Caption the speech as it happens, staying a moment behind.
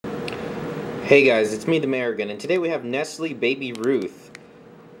Hey guys, it's me the Mayor again, and today we have Nestle Baby Ruth,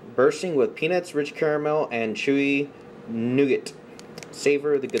 bursting with peanuts, rich caramel, and chewy nougat.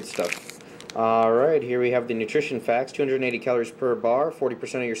 Savor the good stuff. Alright, here we have the nutrition facts. 280 calories per bar,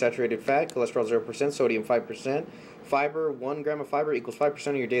 40% of your saturated fat, cholesterol 0%, sodium 5%, fiber, 1 gram of fiber equals 5%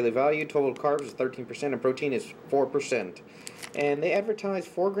 of your daily value, total carbs is 13%, and protein is 4%. And they advertise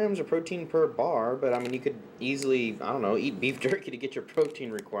 4 grams of protein per bar, but I mean, you could easily, I don't know, eat beef jerky to get your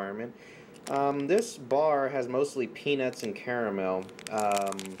protein requirement. This bar has mostly peanuts and caramel.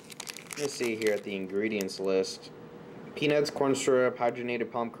 Let's see here at the ingredients list. Peanuts, corn syrup,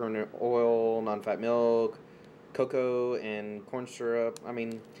 hydrogenated palm kernel oil, non-fat milk, cocoa, and corn syrup. I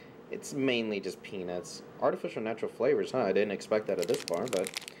mean, it's mainly just peanuts. Artificial natural flavors, huh? I didn't expect that at this bar, but...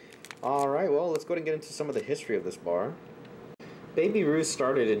 Alright, well, let's go ahead and get into some of the history of this bar. Baby Ruth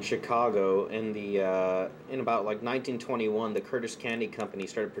started in Chicago in about like 1921. The Curtis Candy Company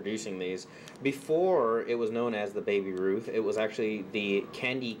started producing these. Before it was known as the Baby Ruth, it was actually the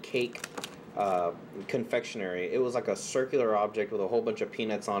Candy Cake confectionery. It was like a circular object with a whole bunch of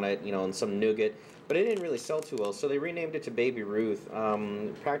peanuts on it, you know, and some nougat, but it didn't really sell too well, so they renamed it to Baby Ruth,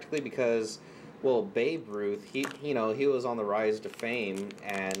 practically because, well, Babe Ruth, he was on the rise to fame,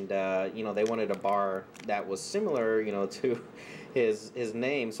 and they wanted a bar that was similar, to his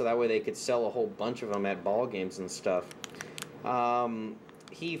name, so that way they could sell a whole bunch of them at ball games and stuff.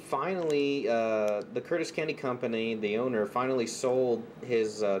 He finally, the Curtis Candy Company, the owner, finally sold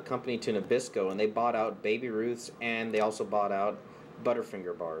his company to Nabisco, and they bought out Baby Ruth's, and they also bought out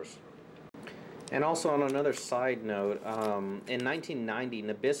Butterfinger bars. And also, on another side note, in 1990,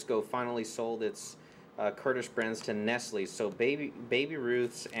 Nabisco finally sold its Curtis brands to Nestle, so Baby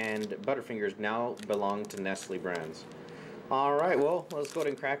Ruth's and Butterfingers now belong to Nestle brands. Alright, well, let's go ahead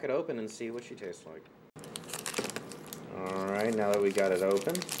and crack it open and see what she tastes like. Alright, now that we got it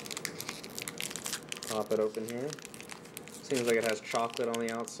open, pop it open here. Seems like it has chocolate on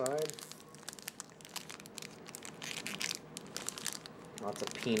the outside. Lots of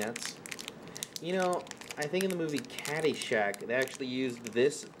peanuts. You know, I think in the movie Caddyshack, they actually used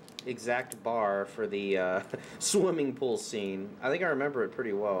this exact bar for the swimming pool scene. I think I remember it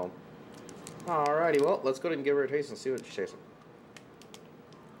pretty well. Alrighty, well, let's go ahead and give her a taste and see what she tastes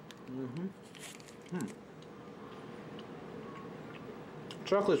like.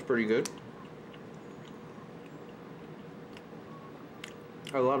 Chocolate's pretty good.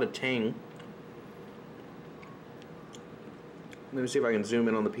 A lot of tang. Let me see if I can zoom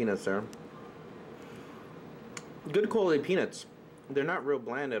in on the peanuts there. Good quality peanuts. They're not real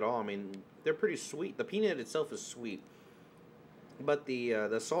bland at all. I mean, they're pretty sweet. The peanut itself is sweet, but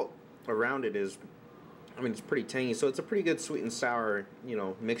the salt around it is, I mean, it's pretty tangy. So it's a pretty good sweet and sour,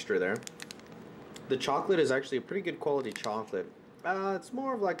 mixture there. The chocolate is actually a pretty good quality chocolate. It's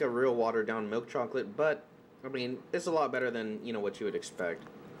more of like a real watered down milk chocolate, but I mean, it's a lot better than what you would expect.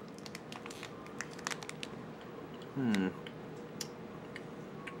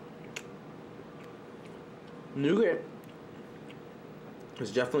 Nougat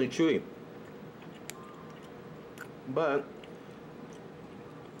is definitely chewy, but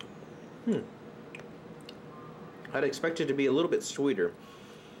I'd expect it to be a little bit sweeter.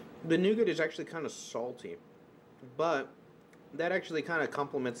 The nougat is actually kind of salty, but that actually kind of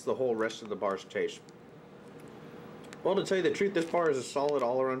complements the whole rest of the bar's taste. Well, to tell you the truth, this bar is a solid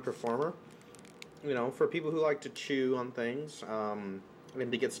all-around performer. For people who like to chew on things and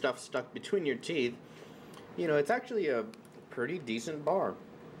to get stuff stuck between your teeth, it's actually a pretty decent bar.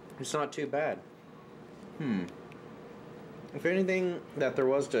 It's not too bad. If anything that there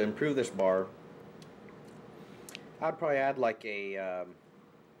was to improve this bar, I'd probably add like a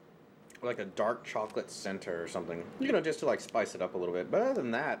dark chocolate center or something, just to like spice it up a little bit. But other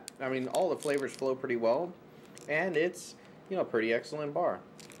than that, I mean, all the flavors flow pretty well, and it's, a pretty excellent bar.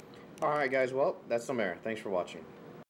 Alright guys, well, that's the Mayor. Thanks for watching.